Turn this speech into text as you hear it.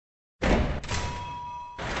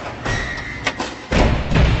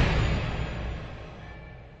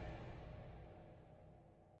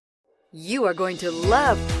You are going to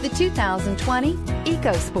love the 2020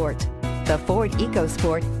 EcoSport. The Ford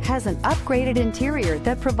EcoSport has an upgraded interior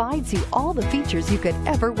that provides you all the features you could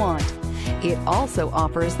ever want. It also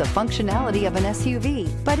offers the functionality of an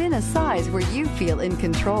SUV, but in a size where you feel in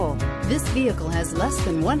control. This vehicle has less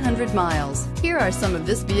than 100 miles. Here are some of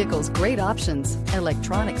this vehicle's great options: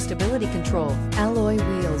 electronic stability control, alloy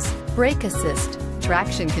wheels, brake assist,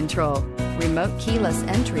 traction control, remote keyless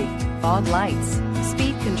entry, fog lights,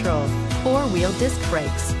 speed control, four-wheel disc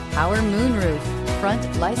brakes, power moonroof,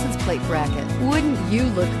 front license plate bracket. Wouldn't you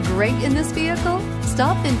look great in this vehicle?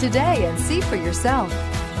 Stop in today and see for yourself.